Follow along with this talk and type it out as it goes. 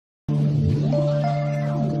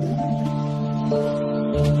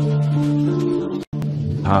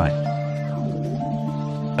high.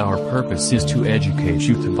 Our purpose is to educate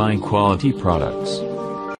you to buying quality products.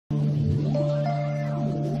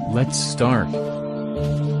 Let's start.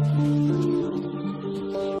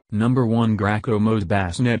 Number 1, Graco Mode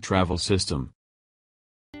Bassinet Travel System.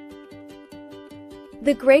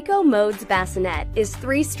 The Graco Modes Bassinet is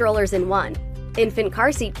 3 strollers in 1: infant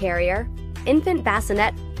car seat carrier, infant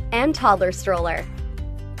bassinet, and toddler stroller.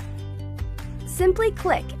 Simply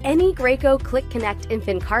click any Graco Click Connect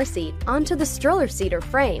infant car seat onto the stroller seat or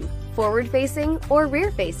frame, forward-facing or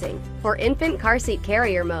rear-facing, for infant car seat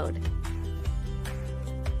carrier mode.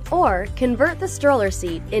 Or convert the stroller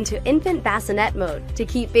seat into infant bassinet mode to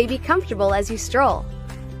keep baby comfortable as you stroll.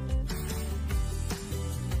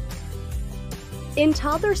 In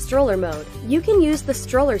toddler stroller mode, you can use the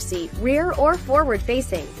stroller seat rear or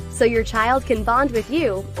forward-facing, so your child can bond with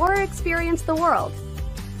you or experience the world.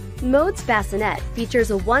 Modes Bassinet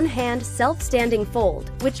features a one-hand self-standing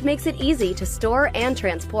fold, which makes it easy to store and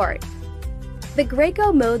transport. The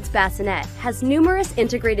Graco Modes Bassinet has numerous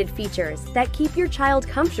integrated features that keep your child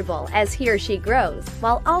comfortable as he or she grows,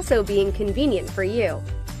 while also being convenient for you.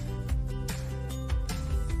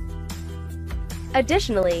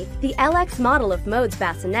 Additionally, the LX model of Modes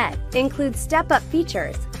Bassinet includes step-up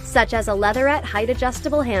features, such as a leatherette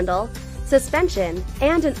height-adjustable handle, suspension,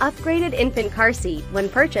 and an upgraded infant car seat when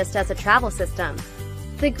purchased as a travel system.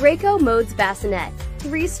 The Graco Modes Bassinet,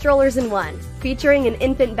 3 strollers in 1, featuring an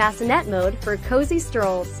infant bassinet mode for cozy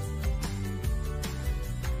strolls.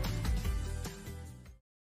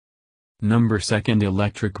 Number 2,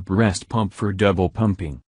 Electric Breast Pump for double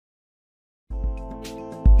pumping.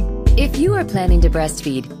 If you are planning to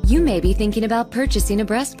breastfeed, you may be thinking about purchasing a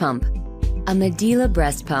breast pump. A Medela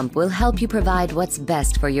breast pump will help you provide what's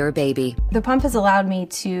best for your baby. The pump has allowed me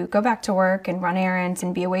to go back to work and run errands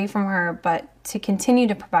and be away from her, but to continue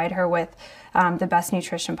to provide her with the best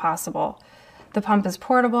nutrition possible. The pump is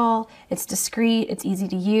portable, it's discreet, it's easy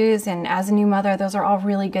to use, and as a new mother, those are all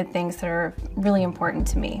really good things that are really important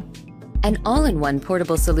to me. An all-in-one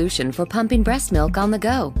portable solution for pumping breast milk on the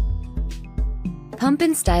go. Pump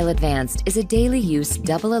 & Style Advanced is a daily use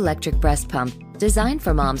double electric breast pump designed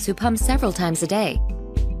for moms who pump several times a day.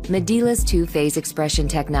 Medela's 2-phase expression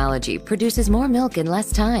technology produces more milk in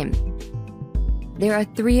less time. There are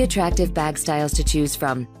 3 attractive bag styles to choose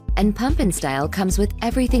from, and Pump & Style comes with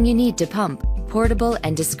everything you need to pump, portable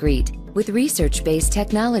and discreet, with research-based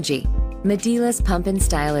technology. Medela's Pump &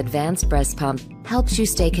 Style Advanced Breast Pump helps you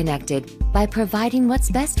stay connected by providing what's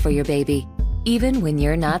best for your baby, even when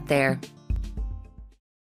you're not there.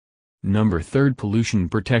 Number 3, Pollution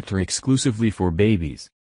Protector exclusively for babies.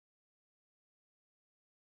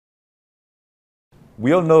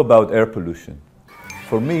 We all know about air pollution.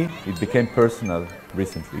 For me, it became personal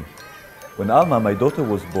recently. When Alma, my daughter,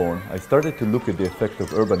 was born, I started to look at the effect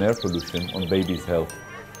of urban air pollution on baby's health.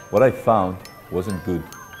 What I found wasn't good,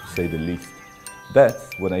 to say the least. That's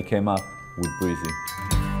when I came up with Breezy.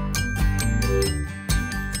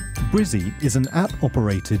 Breezy is an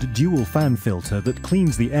app-operated dual fan filter that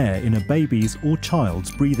cleans the air in a baby's or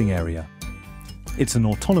child's breathing area. It's an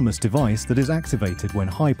autonomous device that is activated when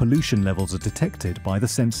high pollution levels are detected by the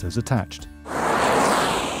sensors attached.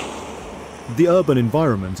 The urban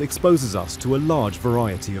environment exposes us to a large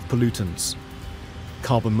variety of pollutants.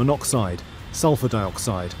 Carbon monoxide, sulfur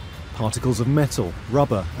dioxide, particles of metal,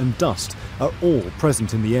 rubber and dust are all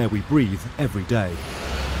present in the air we breathe every day.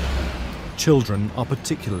 Children are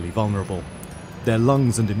particularly vulnerable. Their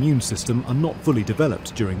lungs and immune system are not fully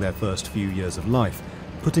developed during their first few years of life,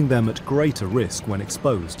 putting them at greater risk when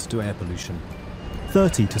exposed to air pollution.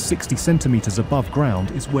 30 to 60 centimeters above ground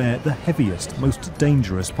is where the heaviest, most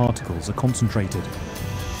dangerous particles are concentrated.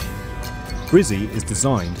 Breezy is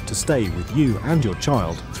designed to stay with you and your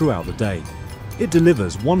child throughout the day. It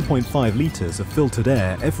delivers 1.5 litres of filtered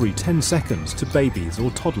air every 10 seconds to babies or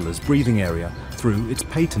toddlers' breathing area through its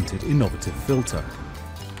patented innovative filter.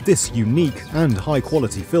 This unique and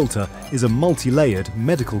high-quality filter is a multi-layered,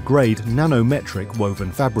 medical-grade nanometric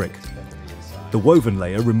woven fabric. The woven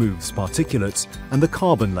layer removes particulates and the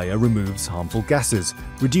carbon layer removes harmful gases,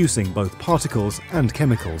 reducing both particles and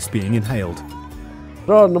chemicals being inhaled.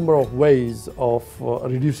 There are a number of ways of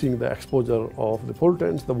reducing the exposure of the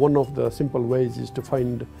pollutants. One of the simple ways is to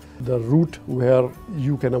find the route where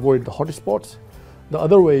you can avoid the hotspots. The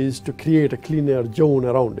other way is to create a clean air zone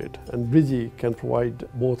around it, and Breezy can provide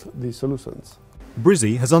both these solutions.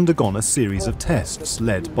 Breezy has undergone a series of tests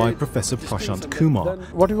led by Professor Prashant Kumar.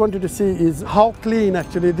 What we wanted to see is how clean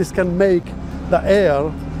actually this can make the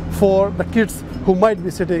air for the kids who might be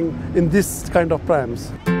sitting in this kind of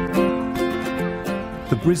prams.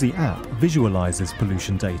 The Brizy app visualizes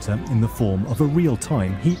pollution data in the form of a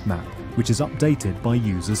real-time heat map, which is updated by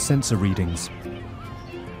users' sensor readings.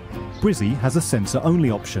 Brizy has a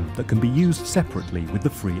sensor-only option that can be used separately with the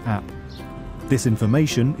free app. This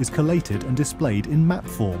information is collated and displayed in map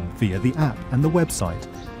form via the app and the website,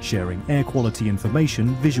 sharing air quality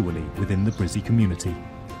information visually within the Brizy community.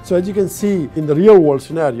 So as you can see, in the real world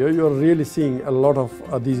scenario, you're really seeing a lot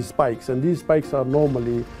of these spikes, and these spikes are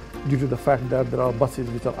normally due to the fact that there are buses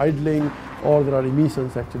which are idling, or there are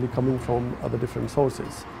emissions actually coming from other different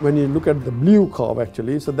sources. When you look at the blue curve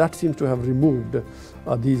actually, so that seems to have removed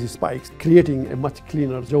these spikes, creating a much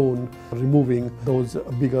cleaner zone, removing those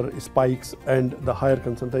bigger spikes and the higher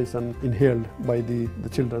concentration inhaled by the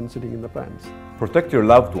children sitting in the prams. Protect your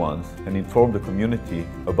loved ones and inform the community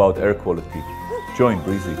about air quality. Join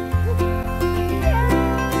Brizy.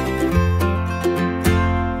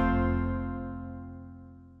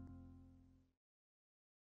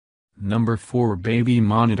 Number 4, Baby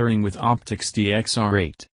Monitoring with Optics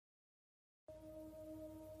DXR8.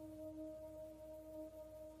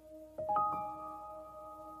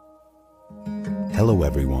 Hello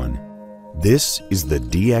everyone, this is the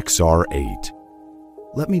DXR8.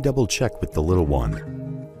 Let me double check with the little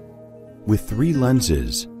one. With 3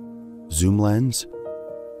 lenses, zoom lens,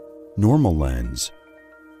 normal lens,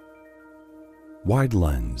 wide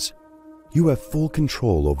lens, you have full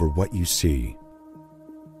control over what you see.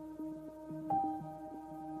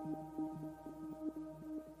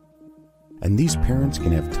 And these parents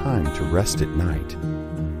can have time to rest at night.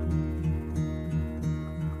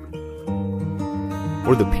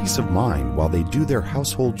 Or the peace of mind while they do their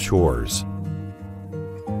household chores.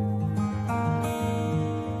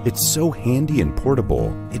 It's so handy and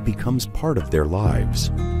portable, it becomes part of their lives.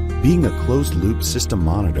 Being a closed-loop system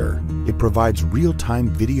monitor, it provides real-time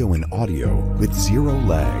video and audio with 0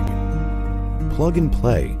 lag. Plug and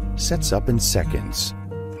play sets up in seconds.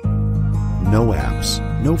 No apps,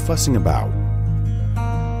 no fussing about.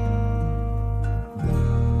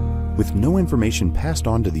 With no information passed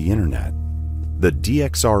on to the internet, the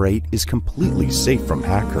DXR8 is completely safe from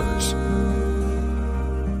hackers.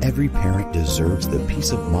 Every parent deserves the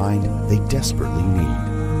peace of mind they desperately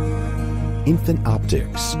need. Infant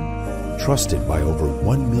Optics, trusted by over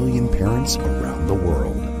 1 million parents around the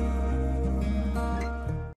world.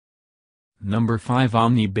 Number 5,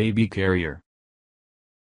 Omni Baby Carrier.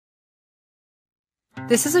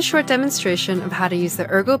 This is a short demonstration of how to use the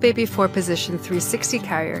Ergobaby 4-position 360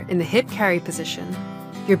 carrier in the hip carry position.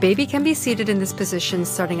 Your baby can be seated in this position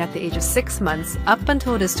starting at the age of 6 months up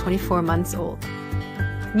until it is 24 months old.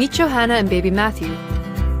 Meet Johanna and baby Matthew.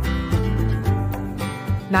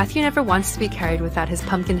 Matthew never wants to be carried without his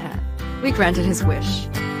pumpkin hat. We granted his wish.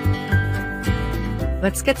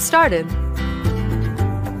 Let's get started.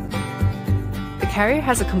 The carrier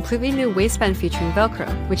has a completely new waistband featuring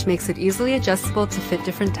Velcro, which makes it easily adjustable to fit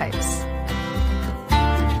different types.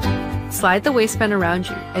 Slide the waistband around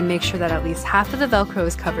you and make sure that at least half of the Velcro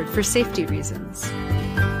is covered for safety reasons.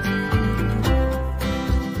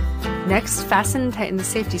 Next, fasten and tighten the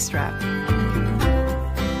safety strap.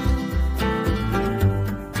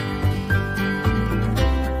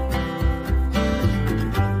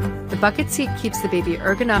 The bucket seat keeps the baby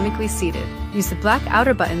ergonomically seated. Use the black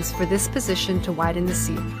outer buttons for this position to widen the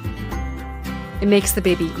seat. It makes the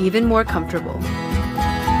baby even more comfortable.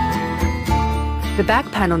 The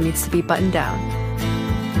back panel needs to be buttoned down.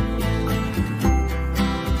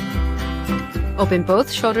 Open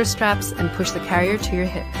both shoulder straps and push the carrier to your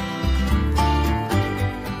hip.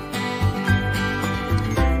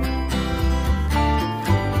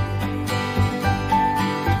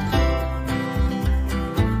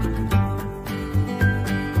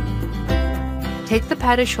 Take the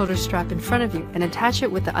padded shoulder strap in front of you and attach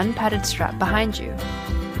it with the unpadded strap behind you.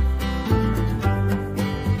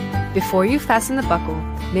 Before you fasten the buckle,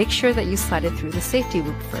 make sure that you slide it through the safety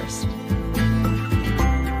loop first.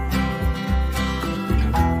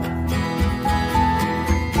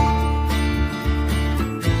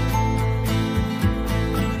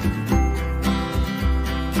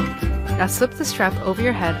 Now slip the strap over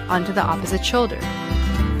your head onto the opposite shoulder.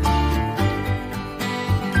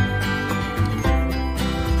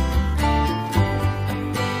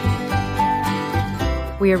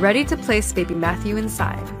 We are ready to place baby Matthew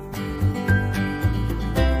inside.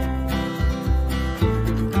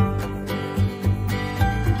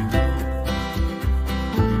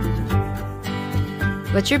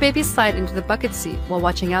 Let your baby slide into the bucket seat while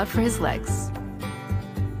watching out for his legs.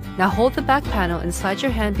 Now hold the back panel and slide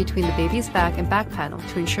your hand between the baby's back and back panel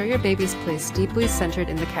to ensure your baby is placed deeply centered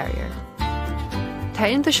in the carrier.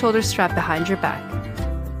 Tighten the shoulder strap behind your back.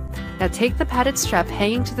 Now take the padded strap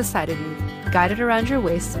hanging to the side of you, guide it around your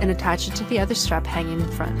waist, and attach it to the other strap hanging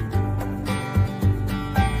in front.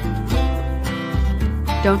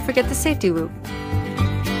 Don't forget the safety loop.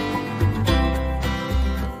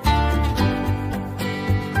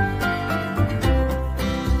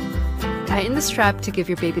 Tighten the strap to give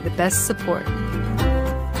your baby the best support.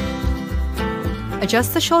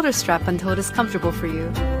 Adjust the shoulder strap until it is comfortable for you.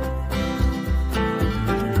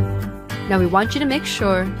 Now we want you to make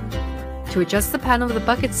sure to adjust the panel of the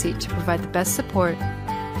bucket seat to provide the best support,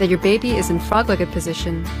 that your baby is in frog-legged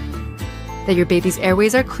position, that your baby's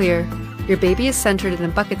airways are clear, your baby is centered in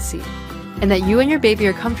a bucket seat, and that you and your baby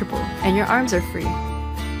are comfortable and your arms are free.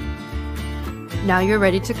 Now you're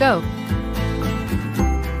ready to go.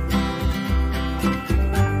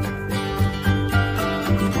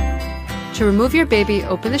 To remove your baby,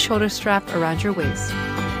 open the shoulder strap around your waist.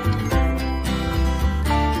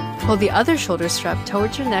 Pull the other shoulder strap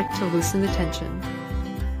towards your neck to loosen the tension.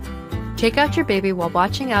 Take out your baby while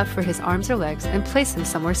watching out for his arms or legs and place him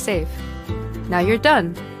somewhere safe. Now you're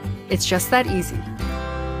done. It's just that easy.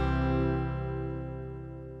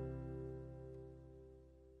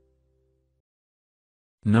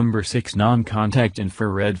 Number 6. Non-contact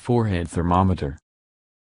infrared forehead thermometer.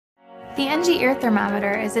 The NG ear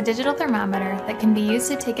thermometer is a digital thermometer that can be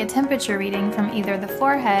used to take a temperature reading from either the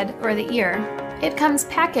forehead or the ear. It comes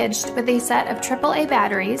packaged with a set of AAA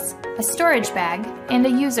batteries, a storage bag, and a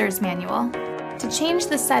user's manual. To change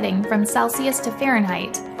the setting from Celsius to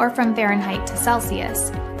Fahrenheit or from Fahrenheit to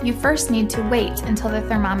Celsius, you first need to wait until the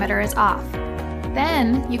thermometer is off.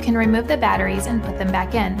 Then you can remove the batteries and put them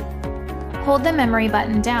back in. Hold the memory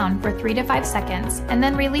button down for 3 to 5 seconds and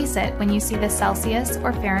then release it when you see the Celsius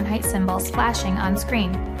or Fahrenheit symbols flashing on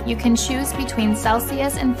screen. You can choose between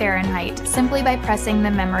Celsius and Fahrenheit simply by pressing the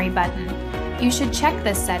memory button. You should check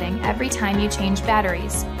this setting every time you change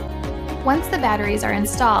batteries. Once the batteries are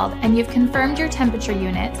installed and you've confirmed your temperature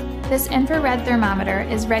unit, this infrared thermometer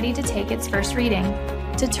is ready to take its first reading.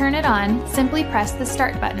 To turn it on, simply press the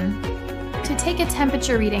start button. To take a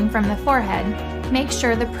temperature reading from the forehead, make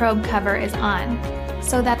sure the probe cover is on,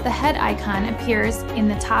 so that the head icon appears in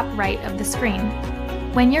the top right of the screen.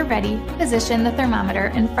 When you're ready, position the thermometer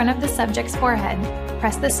in front of the subject's forehead.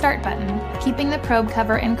 Press the start button, keeping the probe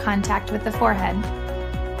cover in contact with the forehead.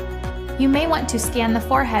 You may want to scan the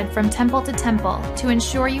forehead from temple to temple to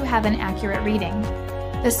ensure you have an accurate reading.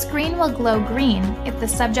 The screen will glow green if the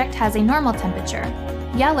subject has a normal temperature,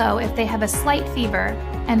 yellow if they have a slight fever,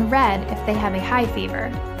 and red if they have a high fever.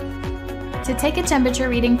 To take a temperature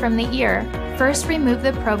reading from the ear, first remove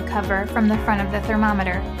the probe cover from the front of the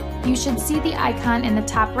thermometer. You should see the icon in the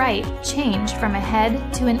top right change from a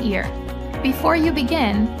head to an ear. Before you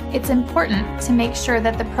begin, it's important to make sure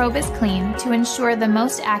that the probe is clean to ensure the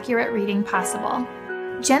most accurate reading possible.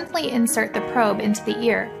 Gently insert the probe into the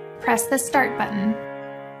ear. Press the start button.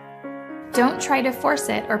 Don't try to force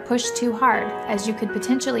it or push too hard, as you could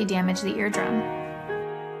potentially damage the eardrum.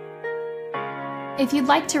 If you'd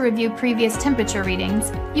like to review previous temperature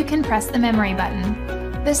readings, you can press the memory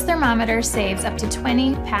button. This thermometer saves up to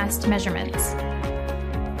 20 past measurements.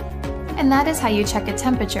 And that is how you check a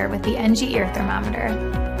temperature with the NG ear thermometer.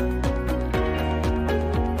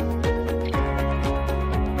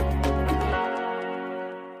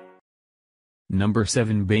 Number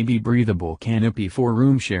 7. Baby breathable canopy for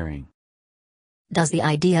room sharing. Does the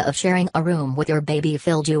idea of sharing a room with your baby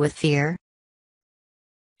fill you with fear?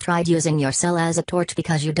 Tried using your cell as a torch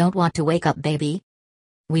because you don't want to wake up baby?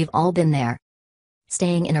 We've all been there.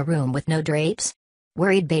 Staying in a room with no drapes?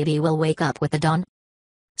 Worried baby will wake up with the dawn?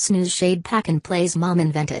 Snooze Shade Pack and Play's mom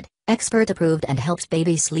invented, expert approved, and helps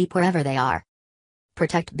babies sleep wherever they are.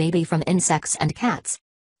 Protect baby from insects and cats.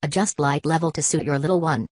 Adjust light level to suit your little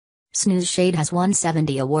one. Snooze Shade has won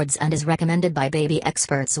 70 awards and is recommended by baby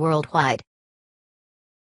experts worldwide.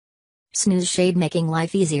 Snooze Shade, making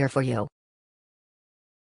life easier for you.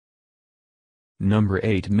 Number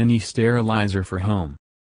 8. Mini sterilizer for home.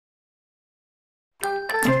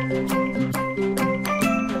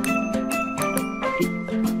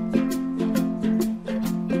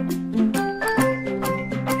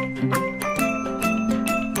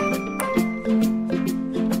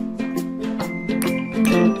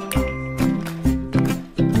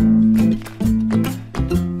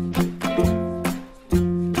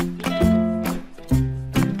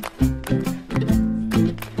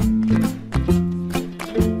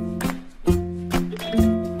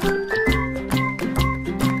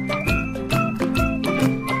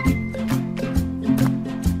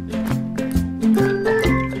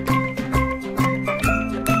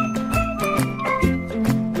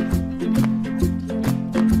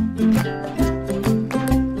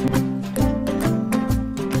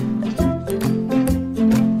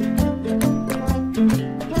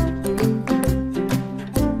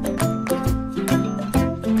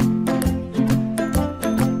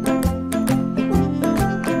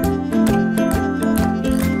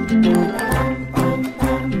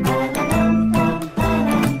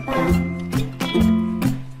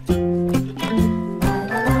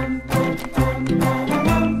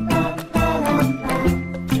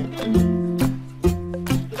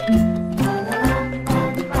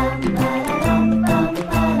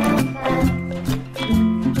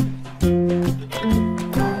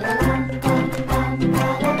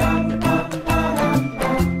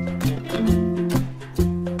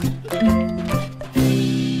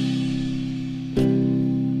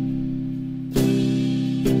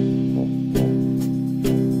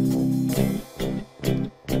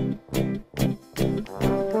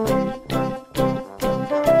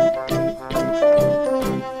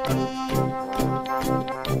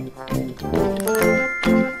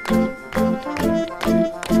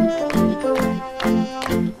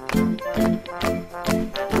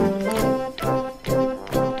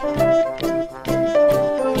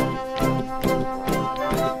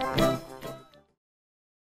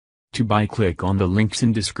 To buy, click on the links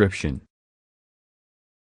in description.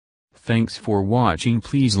 Thanks for watching.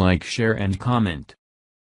 Please like, share and comment.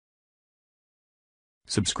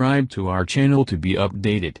 Subscribe to our channel to be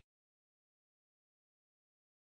updated.